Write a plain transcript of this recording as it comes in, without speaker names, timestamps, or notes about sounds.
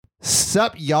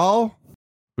Sup, y'all?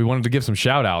 We wanted to give some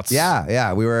shout outs.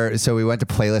 Yeah. We went to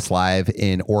Playlist Live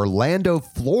in Orlando,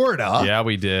 Florida. Yeah,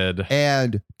 we did.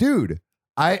 And dude,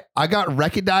 I got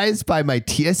recognized by my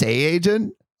TSA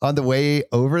agent on the way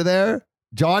over there.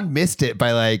 John missed it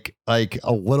by like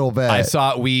a little bit.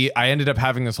 I ended up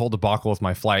having this whole debacle with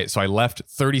my flight. So I left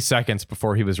 30 seconds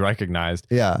before he was recognized.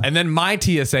 Yeah. And then my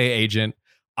TSA agent,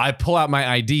 I pull out my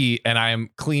ID and I am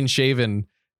clean shaven.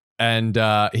 And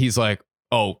he's like,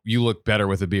 "Oh, you look better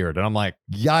with a beard." And I'm like,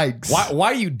 yikes. Why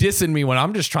are you dissing me when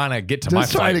I'm just trying to get to my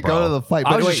flight, trying to go to the flight.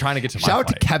 I was just trying to get to my flight. Shout out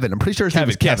to Kevin. I'm pretty sure his name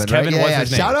was Kevin. Kevin. Kevin was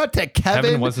his name. Shout out to Kevin.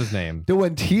 Kevin was his name.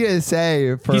 Doing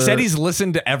TSA for... He said he's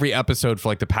listened to every episode for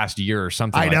like the past year or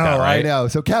something like that, I right? know.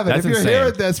 So Kevin, That's if you're insane.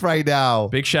 hearing this right now,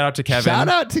 Big shout out to Kevin. shout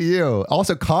out to you.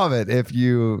 Also comment if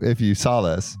you saw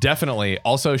this. Definitely.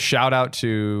 Also shout out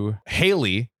to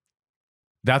Haley.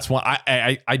 That's one.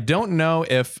 I don't know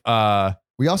if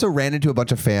We also ran into a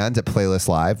bunch of fans at Playlist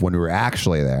Live when we were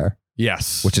actually there.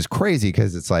 Yes. Which is crazy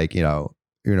because it's like,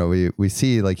 we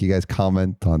see like you guys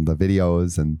comment on the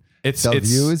videos and it's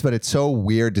views, but it's so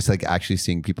weird just like actually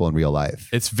seeing people in real life.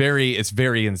 It's very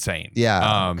insane.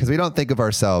 Yeah. Because we don't think of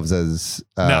ourselves as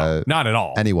no, not at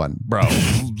all. anyone. Bro.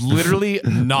 Literally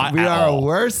not We at are all.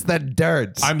 worse than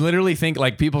dirt. I'm literally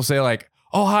like people say like,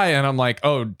 "Oh, hi." And I'm like,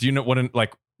 "Oh, do you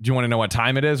want to know what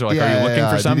time it is?" Or like, "Are you looking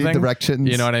for something?" Do you need directions?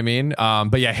 You know what I mean?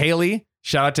 But yeah, Haley,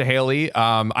 shout out to Haley.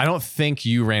 I don't think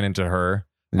you ran into her,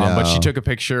 but she took a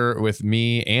picture with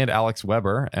me and Alex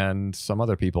Weber and some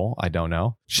other people. I don't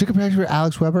know. She took a picture with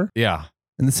Alex Weber Yeah.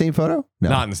 in the same photo? No.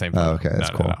 Not in the same photo. Oh, okay,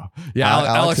 that's cool. No. Yeah,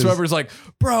 Alex Weber's like,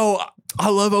 "Bro, I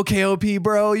love OKOP,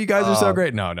 bro. You guys are so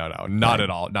great." No. Not at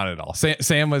all. Not at all.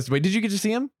 Sam was, wait, did you get to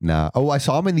see him? No. Oh, I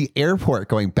saw him in the airport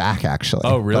going back, actually.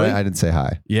 Oh, really? But I didn't say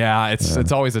hi. Yeah,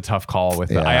 it's always a tough call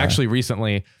with Yeah. I actually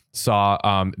recently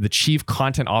saw the chief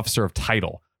content officer of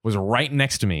Tidal was right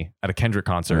next to me at a Kendrick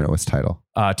I concert. don't know what's Tidal.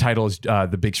 Tidal is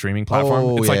the big streaming platform.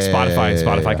 Oh, It's like Spotify,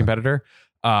 yeah. competitor.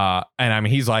 And I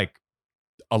mean, he's like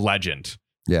a legend.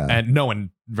 Yeah. And no one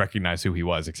recognized who he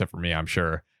was except for me, I'm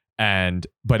sure.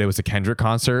 But it was a Kendrick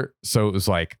concert, so it was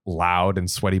like loud and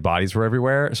sweaty bodies were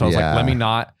everywhere. So I was like, let me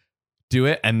not do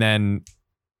it. And then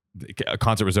the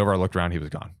concert was over. I looked around, he was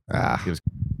gone.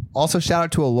 Also, shout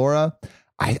out to Alora.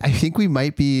 I think we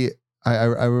might be. I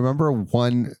remember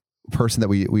one person that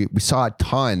we saw a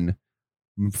ton.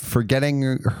 I'm forgetting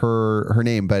her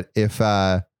name, but if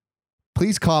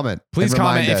please comment. Please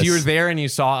comment if you were there and you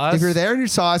saw us. If you're there and you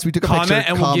saw us, we took a picture. Comment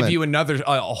and we'll give you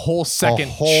a whole second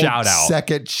shout out.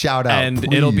 Second shout out, and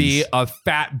please. it'll be a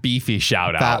fat beefy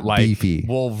shout out. Like beefy.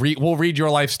 We'll read your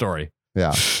life story.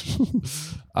 Yeah.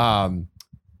 And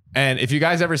if you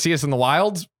guys ever see us in the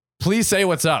wild, please say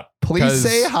what's up. Please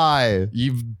say hi.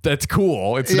 That's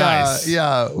cool. It's nice.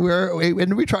 Yeah.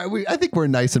 I think we're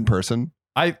nice in person.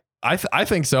 I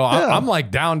think so. Yeah. I'm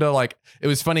like down to like, it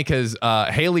was funny because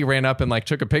Haley ran up and like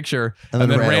took a picture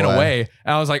and then ran away.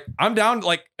 And I was like, I'm down,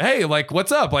 like, hey, like,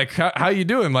 what's up? Like, how you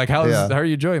doing? Like, how are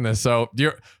you enjoying this? So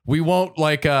we won't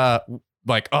like,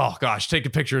 oh gosh, take a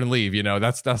picture and leave.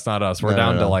 That's not us. We're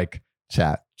down to like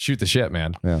chat, shoot the shit,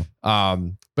 man. Yeah.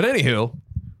 But anywho,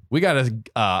 we got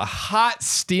a hot,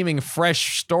 steaming,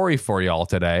 fresh story for y'all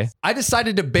today. I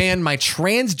decided to ban my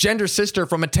transgender sister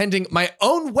from attending my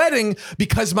own wedding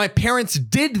because my parents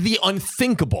did the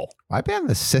unthinkable. Why ban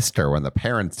the sister when the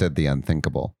parents did the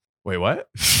unthinkable? Wait, what?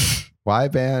 Why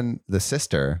ban the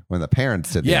sister when the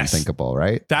parents did the unthinkable,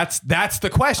 right? That's the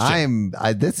question.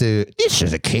 This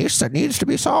is a case that needs to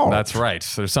be solved. That's right.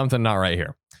 There's something not right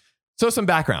here. So some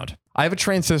background. I have a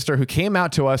trans sister who came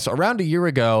out to us around a year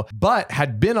ago, but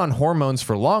had been on hormones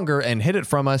for longer and hid it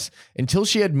from us until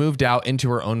she had moved out into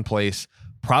her own place,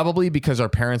 probably because our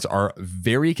parents are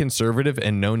very conservative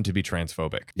and known to be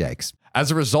transphobic. Yikes.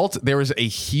 As a result, there was a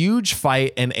huge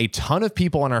fight and a ton of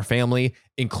people in our family,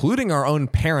 including our own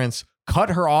parents,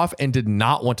 cut her off and did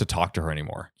not want to talk to her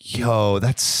anymore. Yo,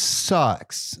 that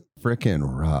sucks. Freaking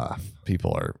rough.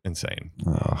 People are insane.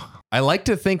 Ugh. I like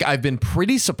to think I've been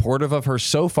pretty supportive of her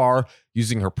so far,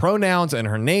 using her pronouns and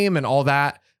her name and all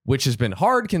that, which has been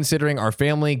hard considering our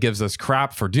family gives us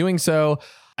crap for doing so.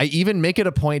 I even make it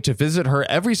a point to visit her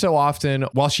every so often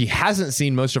while she hasn't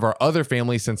seen most of our other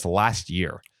family since last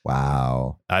year.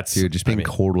 Wow. That's dude, just being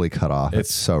totally cut off.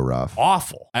 It's so rough.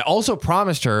 Awful. I also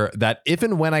promised her that if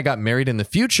and when I got married in the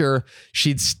future,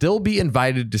 she'd still be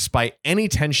invited despite any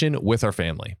tension with our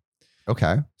family.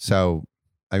 Okay. So,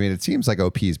 I mean, it seems like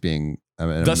OP is being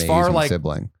an thus amazing far, like,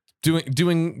 sibling.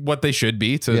 Doing what they should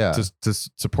be to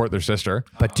support their sister.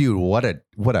 But dude, what a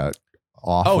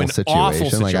awful situation. Awful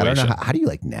situation. Like, I don't know. How do you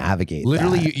like navigate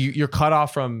literally that? you're cut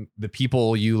off from the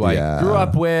people you like grew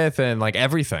up with and like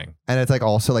everything. And it's like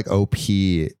also like OP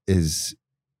is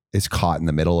caught in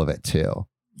the middle of it too.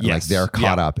 Yes. Like they're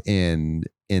caught up in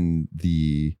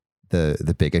the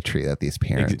bigotry that these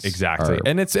parents exactly.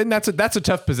 And that's a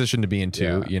tough position to be in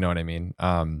too. You know what I mean?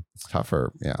 It's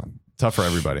tougher. Yeah. Tough for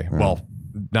everybody. Yeah. Well,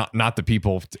 not the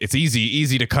people. It's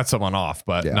easy to cut someone off,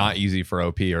 but not easy for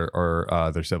OP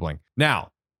or their sibling.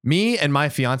 Now, me and my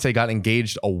fiance got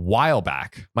engaged a while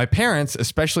back. My parents,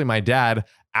 especially my dad,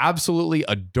 absolutely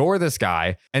adore this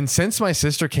guy. And since my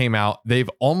sister came out, they've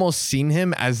almost seen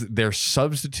him as their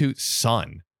substitute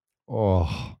son.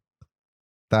 Oh,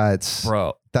 that's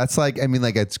like, I mean,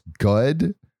 like it's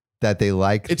good that they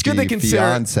like it's good they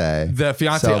consider the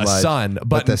fiance so a son,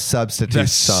 but the substitute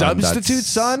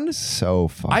son, so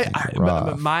fucking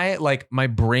rough. My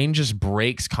brain just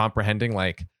breaks comprehending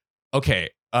like,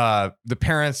 okay, the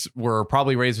parents were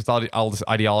probably raised with all this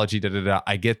ideology,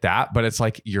 I get that, but it's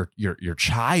like your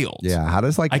child. Yeah, how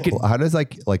does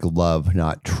love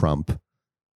not trump,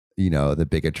 the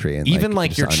bigotry and even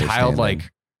like your child like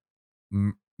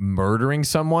murdering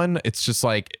someone? It's just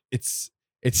like it's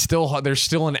still, there's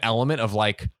still an element of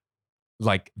like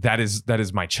that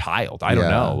is my child. I don't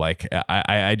know. Like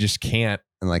I just can't.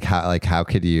 And how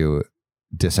could you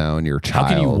disown your child?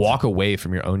 How can you walk away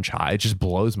from your own child? It just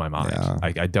blows my mind. Yeah.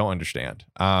 I don't understand.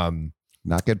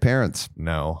 Not good parents.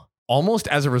 No. Almost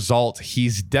as a result,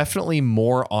 he's definitely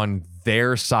more on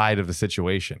their side of the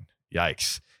situation.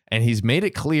 Yikes. And he's made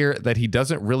it clear that he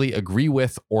doesn't really agree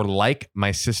with or like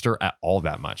my sister at all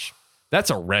that much. That's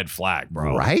a red flag,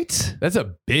 bro. Right? That's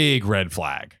a big red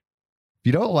flag. If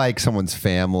you don't like someone's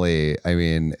family, I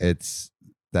mean,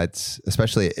 that's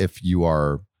especially if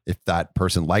that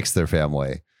person likes their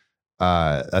family,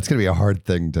 that's going to be a hard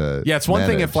thing to it's one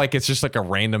thing if like it's just like a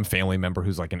random family member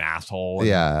who's like an asshole.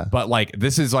 But like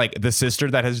this is like the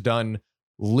sister that has done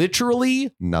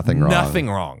literally nothing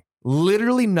wrong.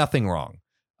 Literally nothing wrong.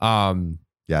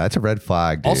 That's a red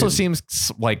flag, dude. Also seems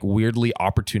like weirdly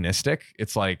opportunistic.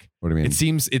 It's like, what do you mean?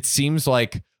 It seems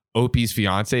like OP's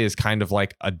fiance is kind of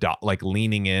like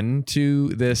leaning into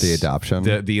this, the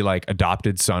adoption, the like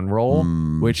adopted son role,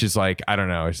 which is like, I don't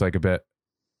know. It's like a bit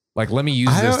like, let me use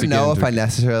this. I don't know if I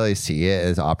necessarily see it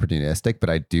as opportunistic, but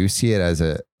I do see it as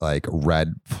a like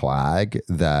red flag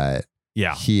that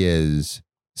he is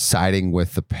siding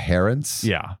with the parents.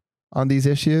 Yeah. On these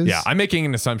issues. Yeah, I'm making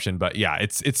an assumption, but yeah,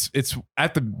 it's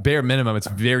at the bare minimum, it's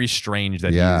very strange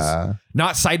that he's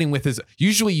not siding with his.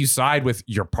 Usually you side with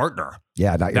your partner.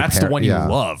 Yeah, not your That's the one you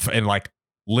love and like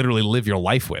literally live your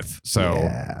life with. So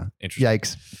interesting.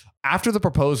 Yikes. After the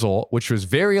proposal, which was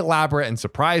very elaborate and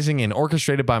surprising and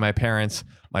orchestrated by my parents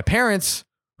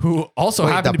who also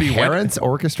happened to be parents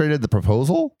orchestrated the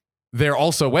proposal. They're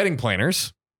also wedding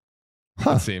planners.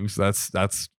 It seems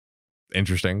that's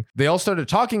interesting. They all started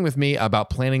talking with me about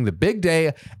planning the big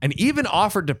day and even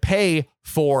offered to pay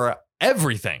for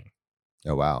everything.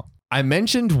 Oh, wow. I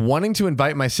mentioned wanting to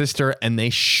invite my sister and they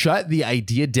shut the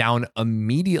idea down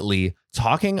immediately,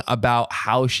 talking about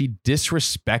how she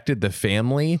disrespected the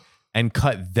family and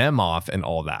cut them off and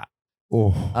all that.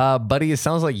 Oh, buddy, it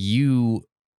sounds like you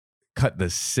cut the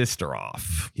sister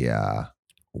off. Yeah.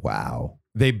 Wow.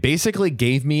 They basically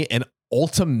gave me an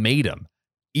ultimatum.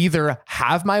 Either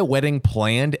have my wedding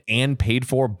planned and paid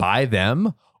for by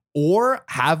them or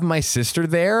have my sister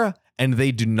there and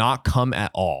they do not come at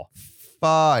all.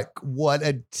 Fuck. What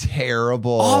a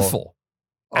terrible. Awful.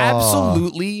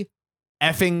 Absolutely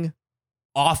effing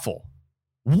awful.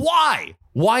 Why?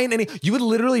 Why in any... You would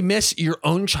literally miss your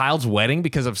own child's wedding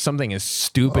because of something as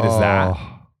stupid as that.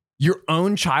 Your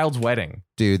own child's wedding.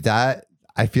 Dude, I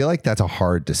feel like that's a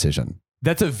hard decision.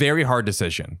 That's a very hard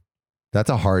decision. That's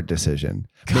a hard decision.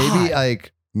 God.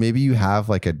 Maybe you have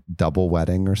like a double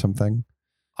wedding or something.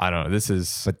 I don't know.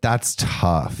 But that's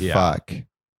tough. Yeah. Fuck.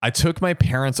 I took my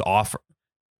parents' offer.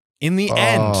 In the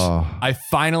end, I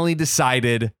finally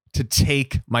decided to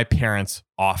take my parents'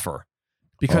 offer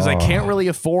because I can't really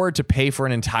afford to pay for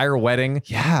an entire wedding.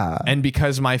 Yeah. And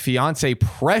because my fiance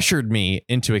pressured me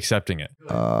into accepting it.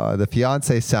 The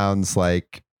fiance sounds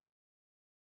like,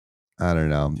 I don't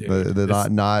know. Dude,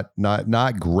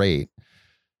 not great.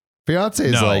 Fiance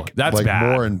is that's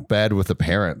bad. More in bed with the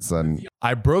parents than.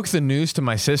 I broke the news to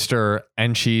my sister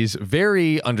and she's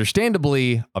very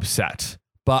understandably upset,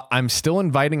 but I'm still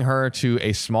inviting her to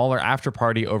a smaller after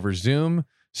party over Zoom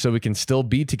so we can still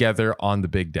be together on the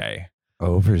big day.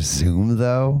 Over Zoom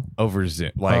though? Over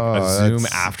Zoom. Like a Zoom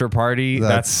after party.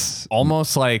 That's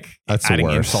almost like adding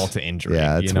insult to injury.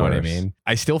 Yeah, you know what I mean?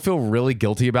 I still feel really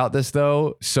guilty about this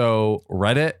though. So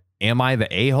Reddit, am I the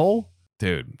a-hole?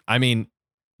 dude, I mean,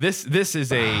 this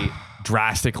is a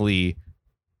drastically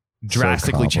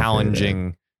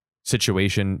challenging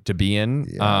situation to be in.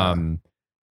 Yeah.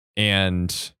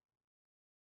 And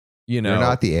you know, you're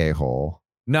not the a-hole.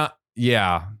 Not,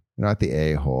 yeah. You're not the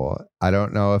a-hole. I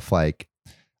don't know if like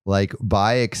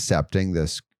by accepting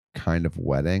this kind of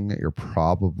wedding, you're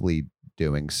probably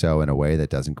doing so in a way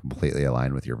that doesn't completely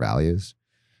align with your values.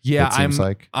 Yeah, it seems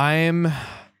I'm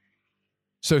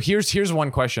so here's one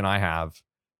question I have.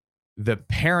 The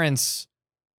parents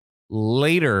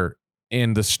later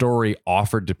in the story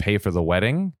offered to pay for the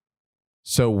wedding.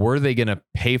 So were they going to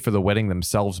pay for the wedding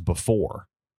themselves before?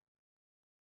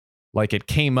 Like it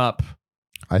came up.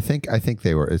 I think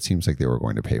they were, it seems like they were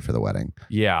going to pay for the wedding.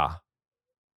 Yeah.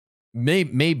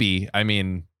 Maybe. I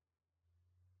mean,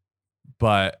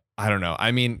 but I don't know.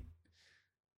 I mean,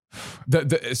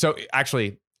 so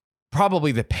actually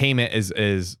probably the payment is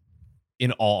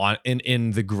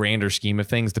in the grander scheme of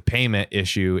things, the payment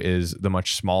issue is the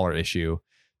much smaller issue.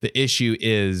 The issue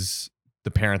is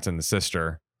the parents and the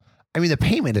sister. I mean, the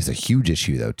payment is a huge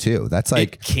issue though, too. That's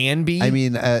like, it can be. I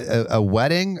mean, a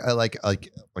wedding, like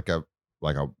a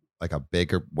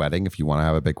bigger wedding. If you want to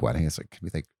have a big wedding, it's like, can we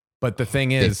like, but the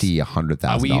thing is,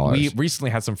 $100,000. We recently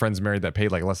had some friends married that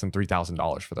paid like less than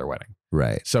 $3,000 for their wedding.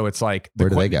 Right. So it's like, where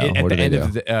do they go? At the end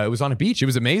of it was on a beach. It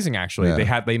was amazing. Actually,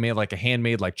 yeah. they made like a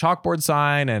handmade like chalkboard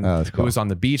sign, and cool. It was on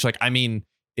the beach. Like, I mean,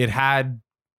 it had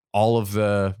all of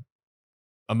the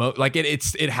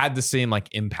it had the same like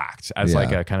impact as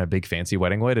like a kind of big fancy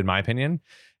wedding would, in my opinion.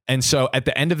 And so at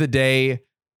the end of the day,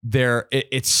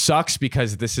 it sucks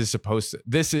because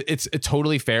it's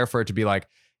totally fair for it to be like,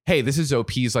 hey, this is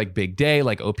OP's like big day.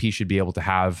 Like OP should be able to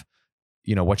have,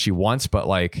 you know, what she wants. But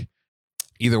like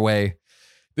either way,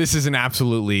 this is an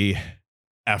absolutely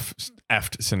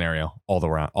effed scenario all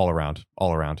around.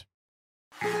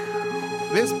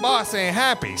 This boss ain't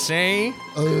happy, see?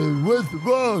 What's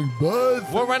wrong,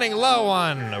 bud? We're running low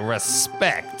on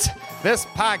respect. This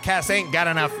podcast ain't got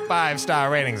enough 5-star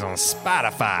ratings on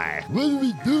Spotify. What do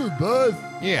we do, bud?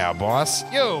 Yeah, boss.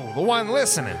 You, the one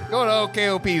listening. Go to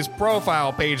OKOP's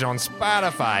profile page on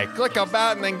Spotify. Click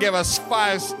about and then give us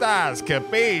 5 stars,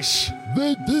 capiche?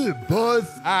 They did,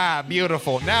 boss. Ah,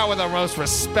 beautiful. Now we're the most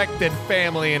respected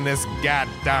family in this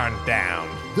goddamn town.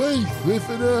 Thanks,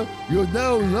 listener. You're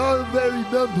now an honorary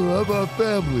member of our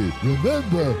family.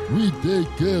 Remember, we take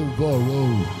care of our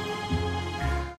own.